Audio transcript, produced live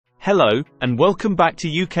Hello, and welcome back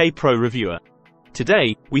to UK Pro Reviewer.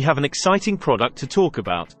 Today, we have an exciting product to talk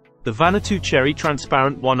about, the Vanatoo Cherry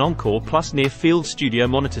Transparent 1 Encore Plus Near-Field Studio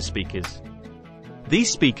Monitor Speakers.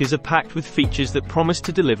 These speakers are packed with features that promise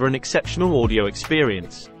to deliver an exceptional audio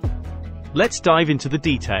experience. Let's dive into the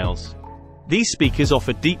details. These speakers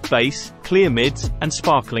offer deep bass, clear mids, and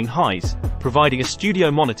sparkling highs, providing a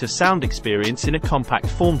studio monitor sound experience in a compact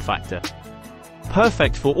form factor.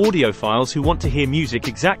 Perfect for audiophiles who want to hear music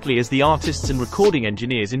exactly as the artists and recording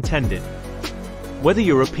engineers intended. Whether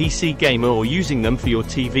you're a PC gamer or using them for your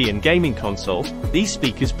TV and gaming console, these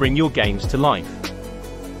speakers bring your games to life.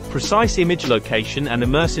 Precise image location and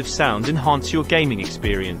immersive sound enhance your gaming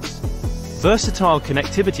experience. Versatile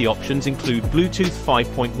connectivity options include Bluetooth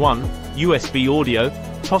 5.1, USB audio,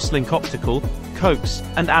 Toslink optical, coax,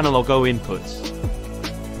 and analog-O inputs.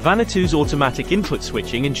 Vanatoo's automatic input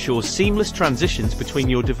switching ensures seamless transitions between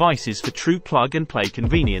your devices for true plug-and-play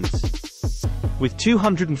convenience. With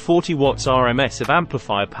 240 watts RMS of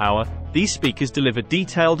amplifier power, these speakers deliver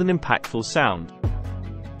detailed and impactful sound.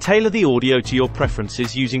 Tailor the audio to your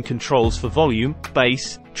preferences using controls for volume,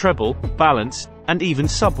 bass, treble, balance, and even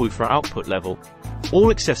subwoofer output level, all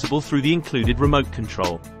accessible through the included remote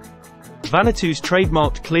control. Vanatoo's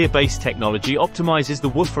trademarked clear bass technology optimizes the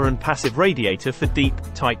woofer and passive radiator for deep,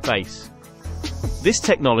 tight bass. This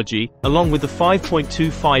technology, along with the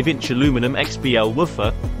 5.25-inch aluminum XBL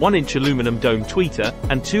woofer, 1-inch aluminum dome tweeter,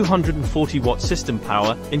 and 240-watt system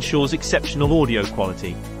power, ensures exceptional audio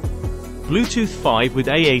quality. Bluetooth 5 with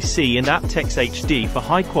AAC and aptX HD for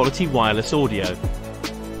high-quality wireless audio.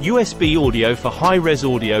 USB audio for high-res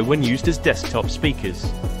audio when used as desktop speakers.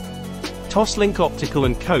 Toslink optical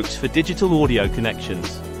and coax for digital audio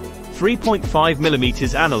connections.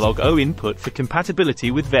 3.5mm analog-O input for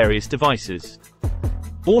compatibility with various devices.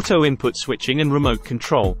 Auto input switching and remote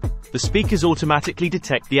control. The speakers automatically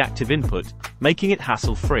detect the active input, making it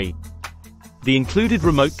hassle-free. The included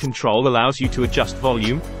remote control allows you to adjust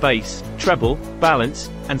volume, bass, treble, balance,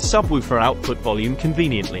 and subwoofer output volume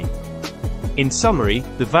conveniently. In summary,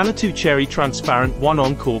 the Vanatoo Cherry Transparent 1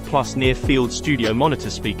 Encore Plus Near-Field Studio Monitor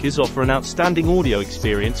speakers offer an outstanding audio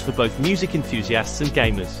experience for both music enthusiasts and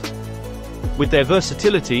gamers. With their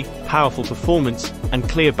versatility, powerful performance, and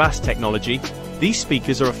clear bass technology, these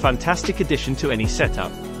speakers are a fantastic addition to any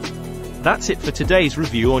setup. That's it for today's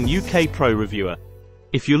review on UK Pro Reviewer.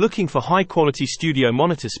 If you're looking for high-quality studio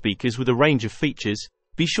monitor speakers with a range of features,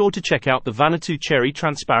 be sure to check out the Vanatoo Cherry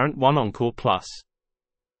Transparent 1 Encore Plus.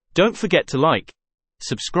 Don't forget to like,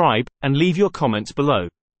 subscribe, and leave your comments below.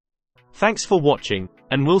 Thanks for watching,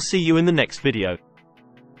 and we'll see you in the next video.